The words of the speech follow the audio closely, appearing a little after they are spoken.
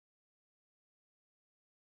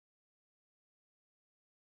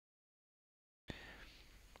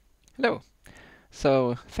Hello.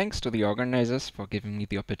 So, thanks to the organizers for giving me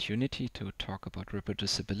the opportunity to talk about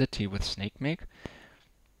reproducibility with Snakemake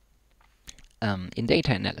in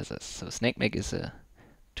data analysis. So, Snakemake is a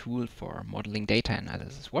tool for modeling data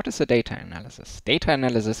analysis. What is a data analysis? Data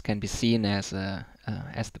analysis can be seen as the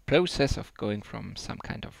process of going from some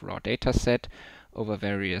kind of raw data set over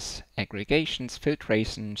various aggregations,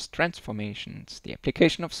 filtrations, transformations, the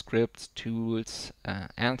application of scripts, tools,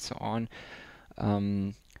 and so on.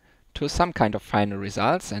 To some kind of final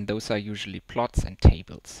results, and those are usually plots and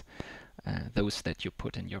tables, those that you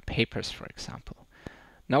put in your papers, for example.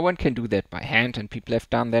 Now one can do that by hand, and people have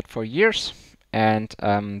done that for years. And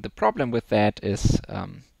the problem with that is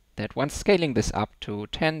that once scaling this up to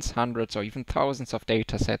tens, hundreds, or even thousands of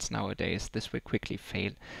data sets nowadays, this will quickly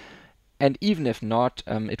fail. And even if not,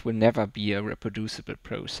 it will never be a reproducible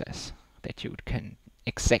process that you can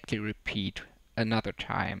exactly repeat another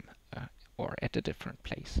time or at a different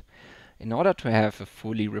place. In order to have a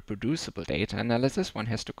fully reproducible data analysis, one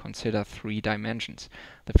has to consider three dimensions.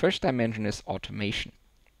 The first dimension is automation.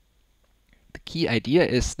 The key idea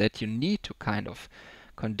is that you need to kind of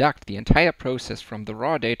conduct the entire process from the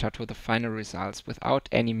raw data to the final results without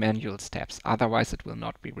any manual steps, otherwise it will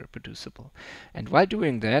not be reproducible. And while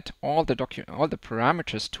doing that, all the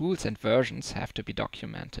parameters, tools, and versions have to be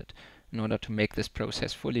documented in order to make this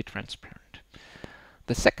process fully transparent.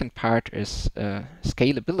 The second part is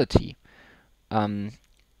scalability.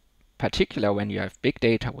 Particular when you have big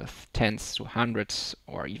data with tens to hundreds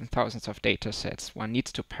or even thousands of data sets, one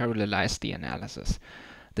needs to parallelize the analysis.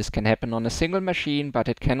 This can happen on a single machine, but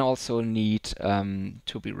it can also need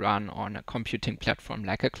to be run on a computing platform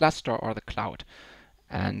like a cluster or the cloud.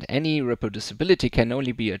 And any reproducibility can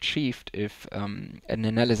only be achieved if an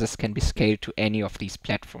analysis can be scaled to any of these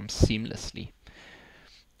platforms seamlessly.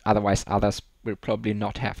 Otherwise, others will probably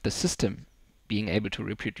not have the system being able to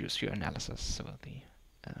reproduce your analysis. So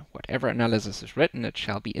whatever analysis is written, it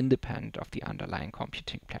shall be independent of the underlying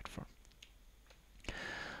computing platform.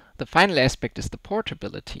 The final aspect is the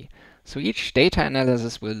portability. So each data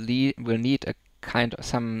analysis will need a kind of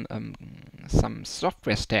some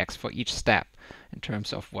software stacks for each step in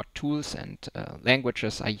terms of what tools and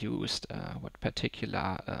languages are used, what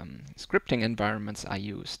particular scripting environments are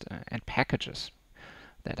used, and packages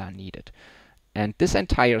that are needed. And this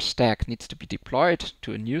entire stack needs to be deployed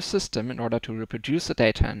to a new system in order to reproduce the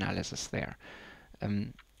data analysis there.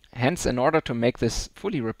 Hence, in order to make this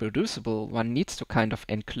fully reproducible, one needs to kind of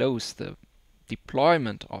enclose the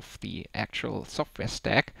deployment of the actual software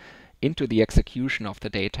stack into the execution of the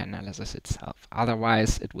data analysis itself.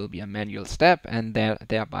 Otherwise, it will be a manual step and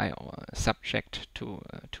thereby subject to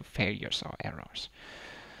failures or errors.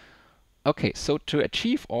 Okay, so to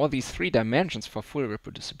achieve all these three dimensions for full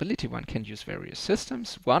reproducibility, one can use various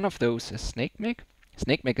systems. One of those is Snakemake.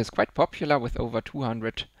 Snakemake is quite popular with over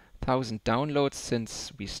 200,000 downloads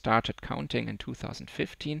since we started counting in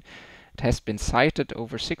 2015. It has been cited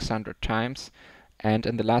over 600 times, and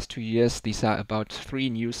in the last 2 years, these are about 3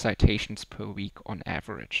 new citations per week on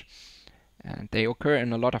average. And they occur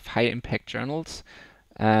in a lot of high-impact journals.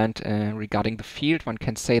 And regarding the field, one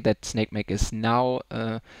can say that Snakemake is now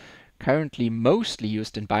currently mostly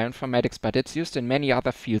used in bioinformatics, but it's used in many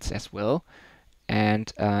other fields as well.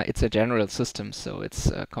 And it's a general system, so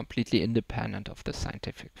it's completely independent of the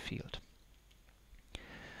scientific field.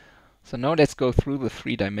 So now let's go through the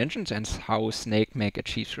three dimensions and how Snakemake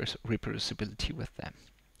achieves reproducibility with them.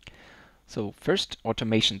 So first,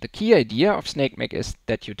 automation. The key idea of Snakemake is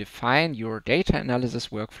that you define your data analysis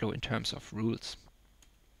workflow in terms of rules.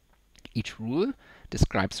 Each rule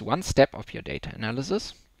describes one step of your data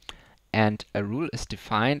analysis. And a rule is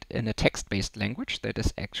defined in a text-based language that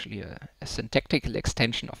is actually a syntactical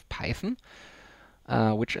extension of Python,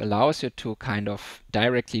 which allows you to kind of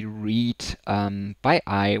directly read by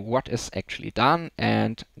eye what is actually done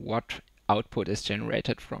and what output is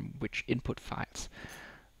generated from which input files.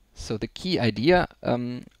 So the key idea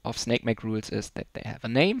of Snakemake rules is that they have a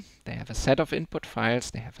name, they have a set of input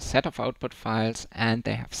files, they have a set of output files, and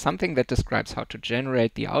they have something that describes how to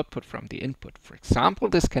generate the output from the input. For example,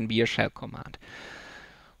 this can be a shell command.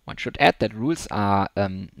 One should add that rules are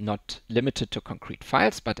not limited to concrete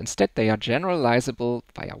files, but instead they are generalizable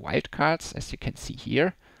via wildcards, as you can see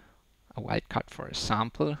here. A wildcard for a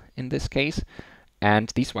sample in this case. And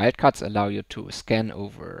these wildcards allow you to scan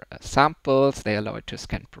over samples, they allow you to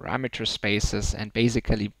scan parameter spaces, and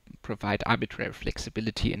basically provide arbitrary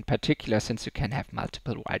flexibility, in particular since you can have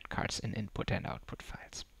multiple wildcards in input and output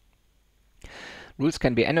files. Rules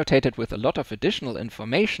can be annotated with a lot of additional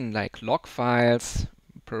information like log files,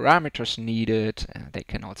 parameters needed. They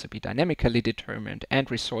can also be dynamically determined, and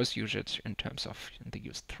resource usage in terms of the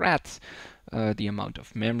used threads, the amount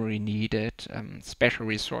of memory needed, special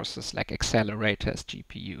resources like accelerators,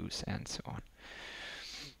 GPUs, and so on.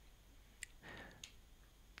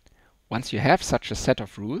 Once you have such a set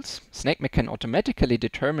of rules, Snakemake can automatically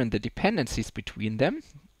determine the dependencies between them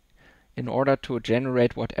in order to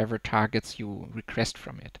generate whatever targets you request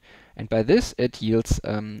from it. And by this, it yields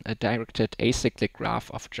a directed acyclic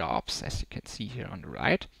graph of jobs, as you can see here on the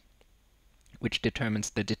right, which determines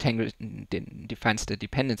defines the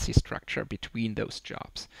dependency structure between those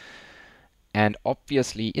jobs. And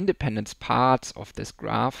obviously, independent parts of this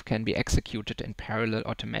graph can be executed in parallel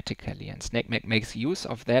automatically. And Snakemake makes use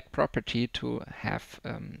of that property to have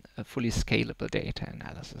a fully scalable data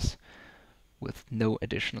analysis with no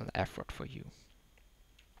additional effort for you.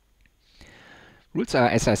 Rules are,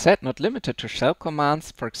 as I said, not limited to shell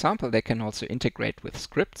commands. For example, they can also integrate with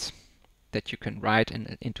scripts that you can write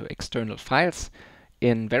into external files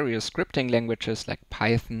in various scripting languages like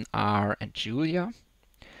Python, R, and Julia.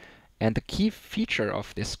 And the key feature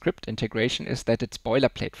of this script integration is that it's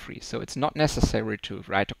boilerplate free. So it's not necessary to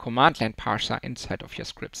write a command line parser inside of your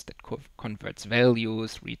scripts that converts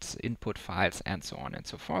values, reads input files, and so on and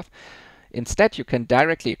so forth. Instead, you can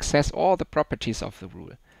directly access all the properties of the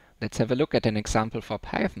rule. Let's have a look at an example for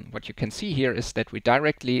Python. What you can see here is that we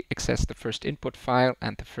directly access the first input file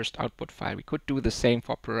and the first output file. We could do the same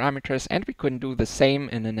for parameters, and we could do the same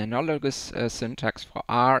in an analogous syntax for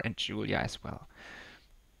R and Julia as well.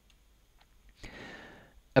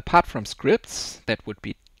 Apart from scripts, that would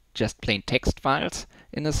be just plain text files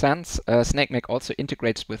in a sense, Snakemake also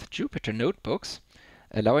integrates with Jupyter notebooks,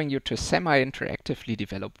 allowing you to semi-interactively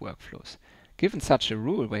develop workflows. Given such a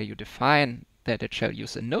rule where you define that it shall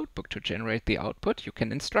use a notebook to generate the output, you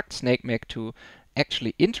can instruct Snakemake to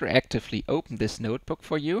actually interactively open this notebook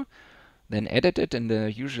for you, then edit it in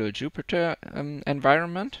the usual Jupyter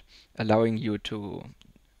environment, allowing you to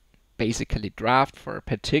basically draft for a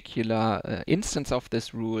particular instance of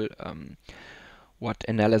this rule what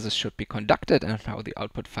analysis should be conducted and how the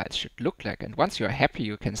output files should look like. And once you're happy,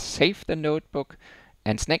 you can save the notebook,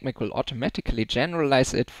 and Snakemake will automatically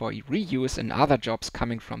generalize it for reuse in other jobs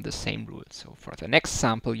coming from the same rule. So for the next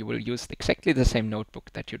sample, you will use exactly the same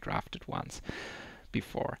notebook that you drafted once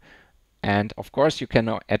before. And of course, you can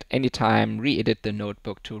at any time re-edit the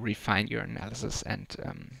notebook to refine your analysis and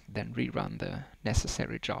then rerun the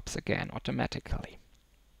necessary jobs again automatically.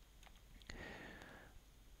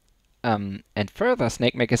 And further,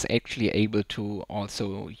 Snakemake is actually able to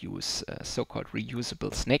also use so-called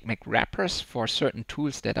reusable Snakemake wrappers for certain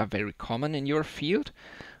tools that are very common in your field.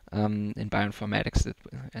 In bioinformatics,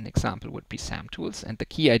 an example would be SAM tools. And the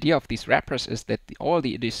key idea of these wrappers is that all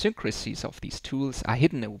the idiosyncrasies of these tools are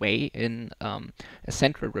hidden away in a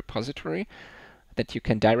central repository that you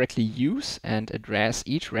can directly use and address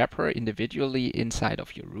each wrapper individually inside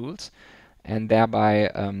of your rules, and thereby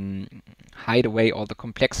hide away all the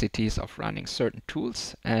complexities of running certain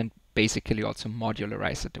tools and basically also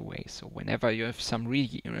modularize it away. So whenever you have some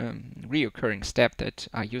reoccurring step that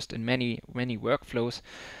are used in many workflows,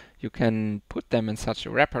 you can put them in such a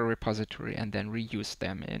wrapper repository and then reuse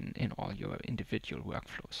them in all your individual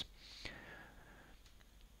workflows.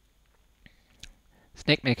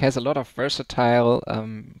 Snakemake has a lot of versatile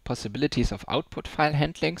possibilities of output file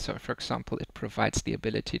handling. So for example, it provides the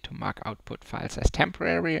ability to mark output files as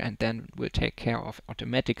temporary and then will take care of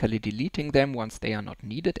automatically deleting them once they are not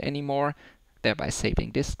needed anymore, thereby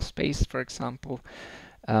saving disk space, for example.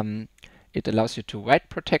 It allows you to write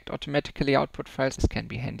protect automatically output files. This can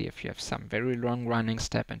be handy if you have some very long running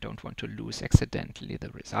step and don't want to lose accidentally the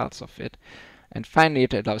results of it. And finally,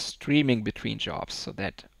 it allows streaming between jobs so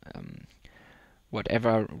that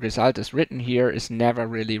whatever result is written here is never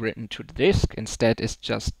really written to the disk. Instead, it's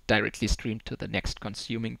just directly streamed to the next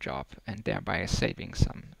consuming job and thereby saving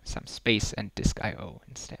some space and disk I/O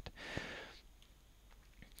instead.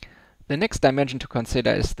 The next dimension to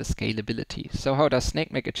consider is the scalability. So how does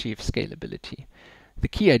Snakemake achieve scalability? The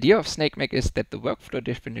key idea of Snakemake is that the workflow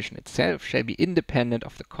definition itself shall be independent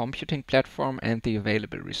of the computing platform and the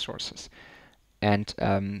available resources. And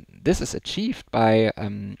this is achieved by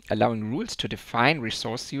allowing rules to define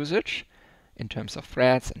resource usage in terms of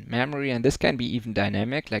threads and memory. And this can be even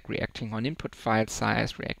dynamic, like reacting on input file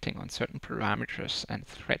size, reacting on certain parameters and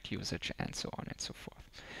thread usage, and so on and so forth.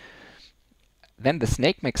 Then the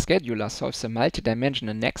Snakemake scheduler solves a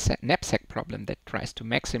multi-dimensional knapsack problem that tries to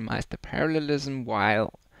maximize the parallelism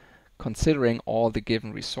while considering all the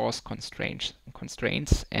given resource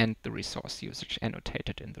constraints and the resource usage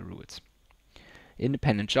annotated in the rules.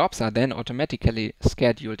 Independent jobs are then automatically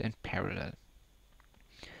scheduled in parallel.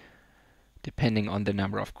 depending on the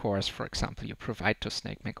number of cores, for example, you provide to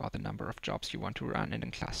Snakemake, or the number of jobs you want to run in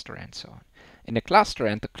a cluster, and so on. In a cluster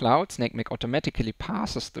and the cloud, Snakemake automatically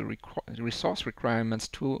passes the resource requirements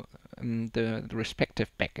to the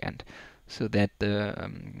respective backend, so that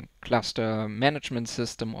the cluster management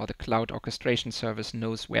system or the cloud orchestration service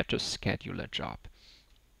knows where to schedule a job.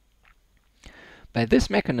 By this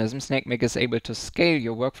mechanism, Snakemake is able to scale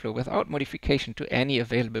your workflow without modification to any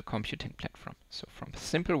available computing platform. So from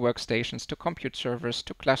simple workstations to compute servers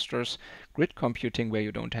to clusters, grid computing where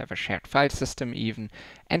you don't have a shared file system even,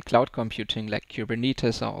 and cloud computing like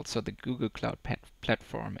Kubernetes, or also the Google Cloud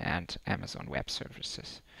Platform and Amazon Web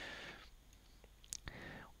Services.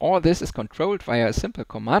 All this is controlled via a simple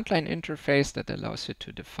command line interface that allows you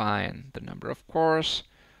to define the number of cores,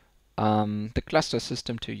 the cluster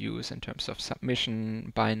system to use in terms of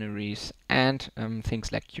submission binaries, and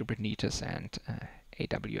things like Kubernetes and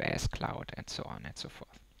AWS Cloud, and so on and so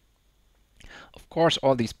forth. Of course,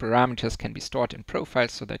 all these parameters can be stored in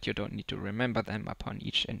profiles so that you don't need to remember them upon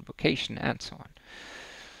each invocation, and so on.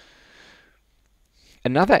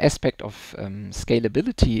 Another aspect of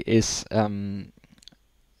scalability is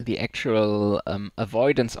the actual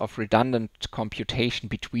avoidance of redundant computation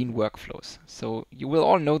between workflows. So you will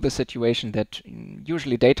all know the situation that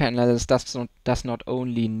usually data analysis does not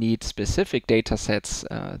only need specific data sets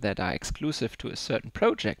that are exclusive to a certain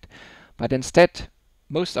project, but instead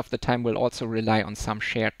most of the time will also rely on some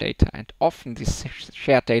shared data. And often this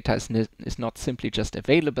shared data is not simply just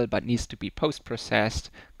available, but needs to be post-processed,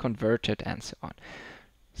 converted, and so on.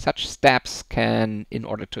 Such steps can, in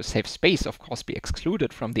order to save space, of course, be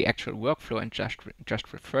excluded from the actual workflow and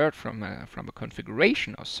just referred from a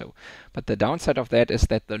configuration or so. But the downside of that is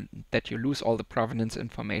that you lose all the provenance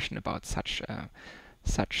information about such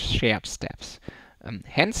shared steps.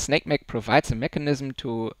 Hence, Snakemake provides a mechanism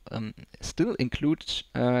to still include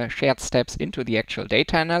shared steps into the actual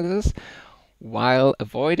data analysis while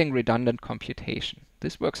avoiding redundant computation.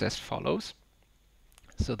 This works as follows.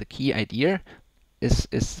 So the key idea is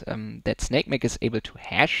that Snakemake is able to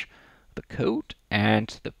hash the code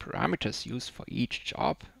and the parameters used for each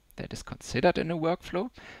job that is considered in a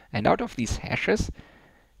workflow. And out of these hashes,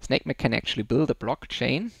 Snakemake can actually build a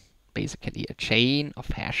blockchain, basically a chain of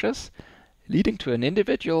hashes, leading to an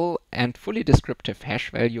individual and fully descriptive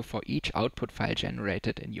hash value for each output file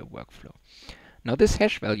generated in your workflow. Now this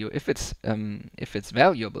hash value, if it's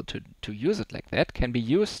valuable to use it like that, can be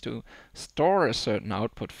used to store a certain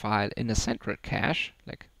output file in a central cache,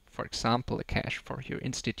 like for example a cache for your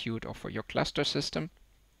institute or for your cluster system,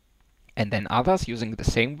 and then others using the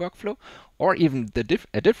same workflow, or even a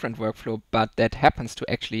different workflow, but that happens to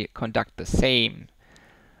actually conduct the same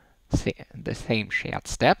shared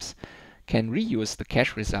steps, can reuse the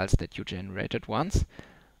cache results that you generated once,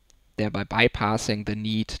 thereby bypassing the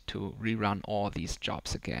need to rerun all these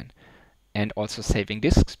jobs again, and also saving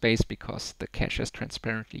disk space because the cache is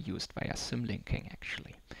transparently used via symlinking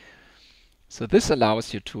actually. So this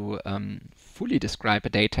allows you to fully describe a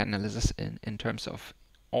data analysis in terms of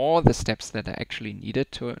all the steps that are actually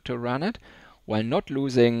needed to run it, while not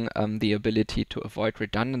losing the ability to avoid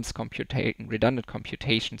redundant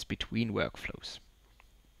computations between workflows.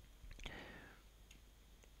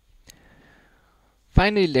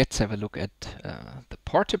 Finally, let's have a look at the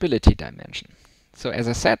portability dimension. So as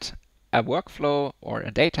I said, a workflow or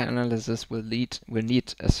a data analysis will need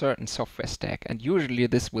a certain software stack, and usually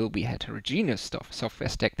this will be heterogeneous software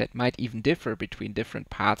stack that might even differ between different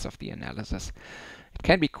parts of the analysis. It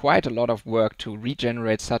can be quite a lot of work to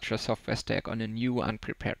regenerate such a software stack on a new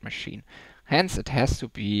unprepared machine. Hence, it has to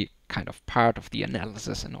be kind of part of the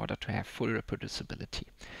analysis in order to have full reproducibility.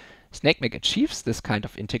 Snakemake achieves this kind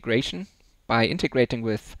of integration by integrating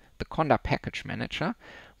with the Conda package manager,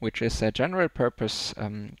 which is a general purpose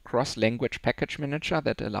cross-language package manager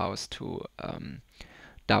that allows to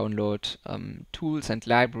download tools and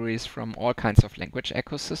libraries from all kinds of language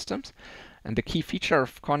ecosystems. And the key feature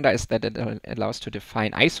of Conda is that it allows to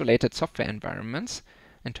define isolated software environments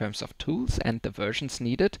in terms of tools and the versions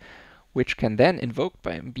needed, which can then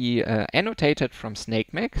be annotated from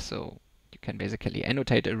Snakemake. So you can basically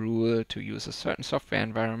annotate a rule to use a certain software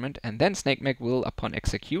environment, and then Snakemake will, upon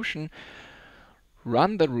execution,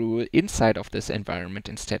 run the rule inside of this environment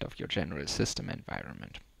instead of your general system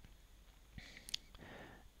environment.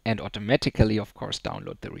 And automatically, of course,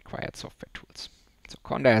 download the required software tools. So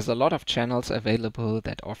Conda has a lot of channels available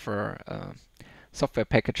that offer software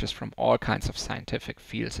packages from all kinds of scientific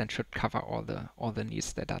fields and should cover all the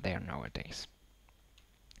needs that are there nowadays.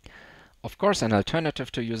 Of course, an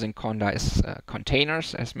alternative to using Conda is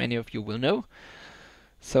containers, as many of you will know.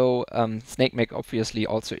 So Snakemake obviously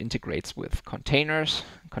also integrates with container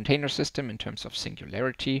system in terms of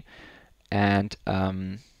singularity, and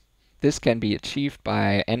this can be achieved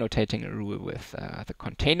by annotating a rule with the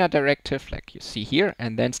container directive, like you see here,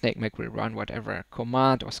 and then Snakemake will run whatever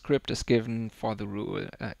command or script is given for the rule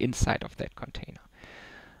inside of that container.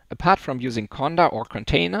 Apart from using conda or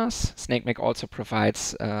containers, Snakemake also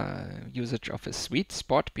provides usage of a sweet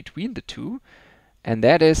spot between the two, and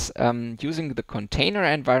that is using the container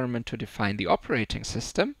environment to define the operating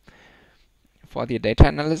system for the data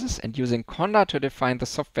analysis, and using conda to define the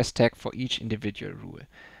software stack for each individual rule.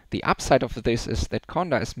 The upside of this is that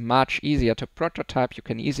conda is much easier to prototype. You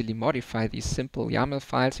can easily modify these simple YAML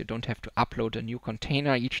files. You don't have to upload a new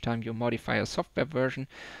container each time you modify a software version,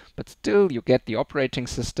 but still you get the operating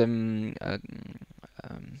system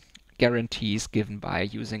guarantees given by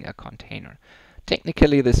using a container.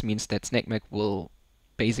 Technically, this means that Snakemake will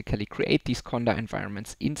basically create these conda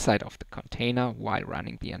environments inside of the container while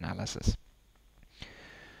running the analysis.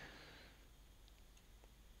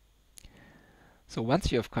 So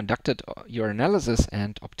once you have conducted your analysis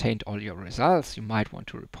and obtained all your results, you might want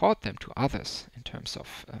to report them to others in terms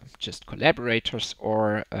of just collaborators,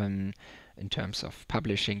 or in terms of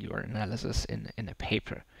publishing your analysis in a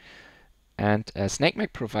paper. And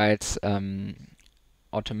Snakemake provides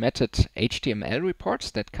automated HTML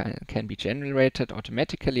reports that can be generated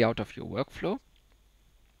automatically out of your workflow,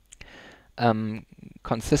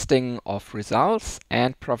 consisting of results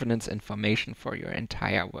and provenance information for your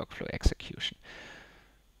entire workflow execution.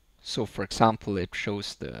 So for example, it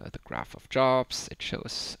shows the graph of jobs, it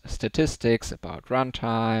shows statistics about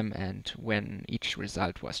runtime and when each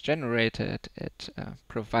result was generated. It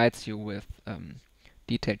provides you with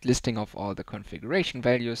detailed listing of all the configuration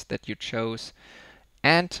values that you chose,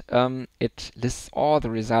 and it lists all the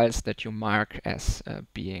results that you mark as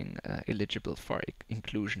being eligible for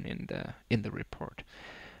inclusion in the report.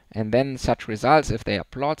 And then such results, if they are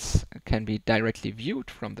plots, can be directly viewed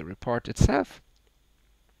from the report itself.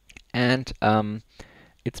 And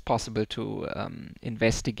it's possible to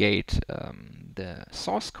investigate the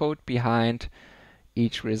source code behind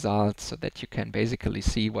each result, so that you can basically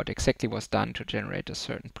see what exactly was done to generate a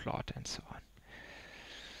certain plot and so on.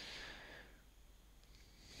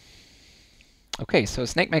 Okay, so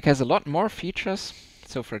Snakemake has a lot more features.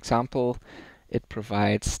 So for example, it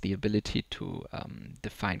provides the ability to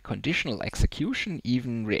define conditional execution,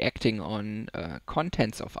 even reacting on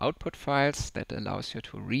contents of output files. That allows you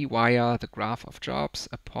to rewire the graph of jobs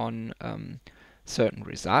upon certain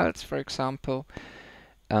results, for example.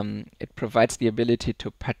 It provides the ability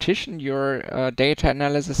to partition your data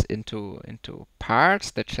analysis into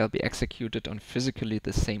parts that shall be executed on physically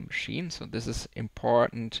the same machine. So this is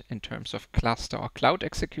important in terms of cluster or cloud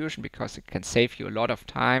execution, because it can save you a lot of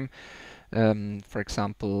time. For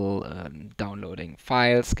example, downloading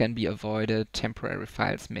files can be avoided. Temporary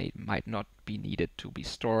files might not be needed to be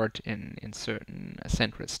stored in certain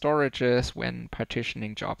central storages when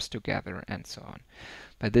partitioning jobs together, and so on.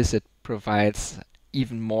 By this, it provides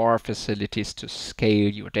even more facilities to scale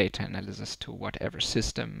your data analysis to whatever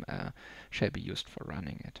system shall be used for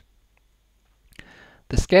running it.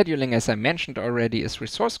 The scheduling, as I mentioned already, is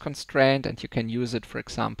resource constrained, and you can use it, for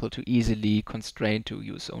example, to easily constrain to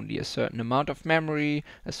use only a certain amount of memory,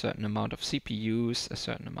 a certain amount of CPUs, a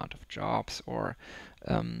certain amount of jobs, or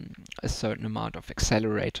a certain amount of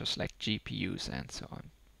accelerators like GPUs and so on.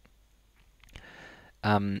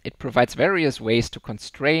 It provides various ways to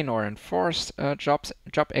constrain or enforce job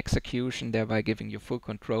execution, thereby giving you full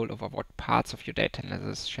control over what parts of your data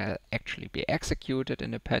analysis shall actually be executed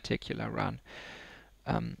in a particular run.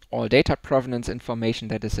 All data provenance information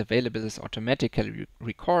that is available is automatically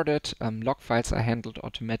recorded. Log files are handled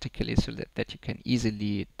automatically, so that you can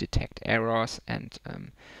easily detect errors and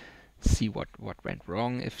see what went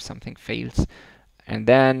wrong if something fails. And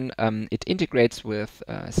then it integrates with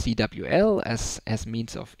CWL as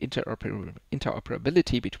means of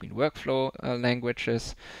interoperability between workflow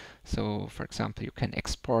languages. So, for example, you can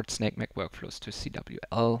export Snakemake workflows to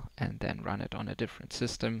CWL and then run it on a different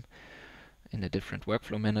system, in a different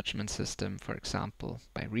workflow management system, for example,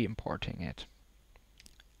 by re-importing it.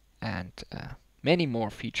 And many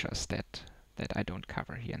more features that I don't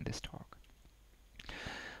cover here in this talk.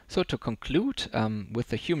 So to conclude, with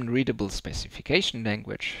the human-readable specification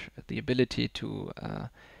language, the ability to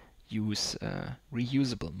use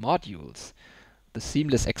reusable modules, the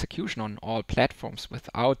seamless execution on all platforms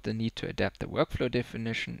without the need to adapt the workflow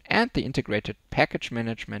definition, and the integrated package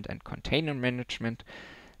management and container management,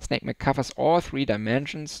 Snakemake covers all three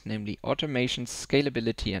dimensions, namely automation,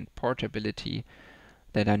 scalability, and portability,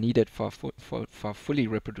 that are needed for fully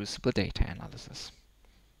reproducible data analysis.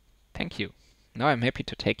 Thank you. Now I'm happy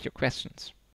to take your questions.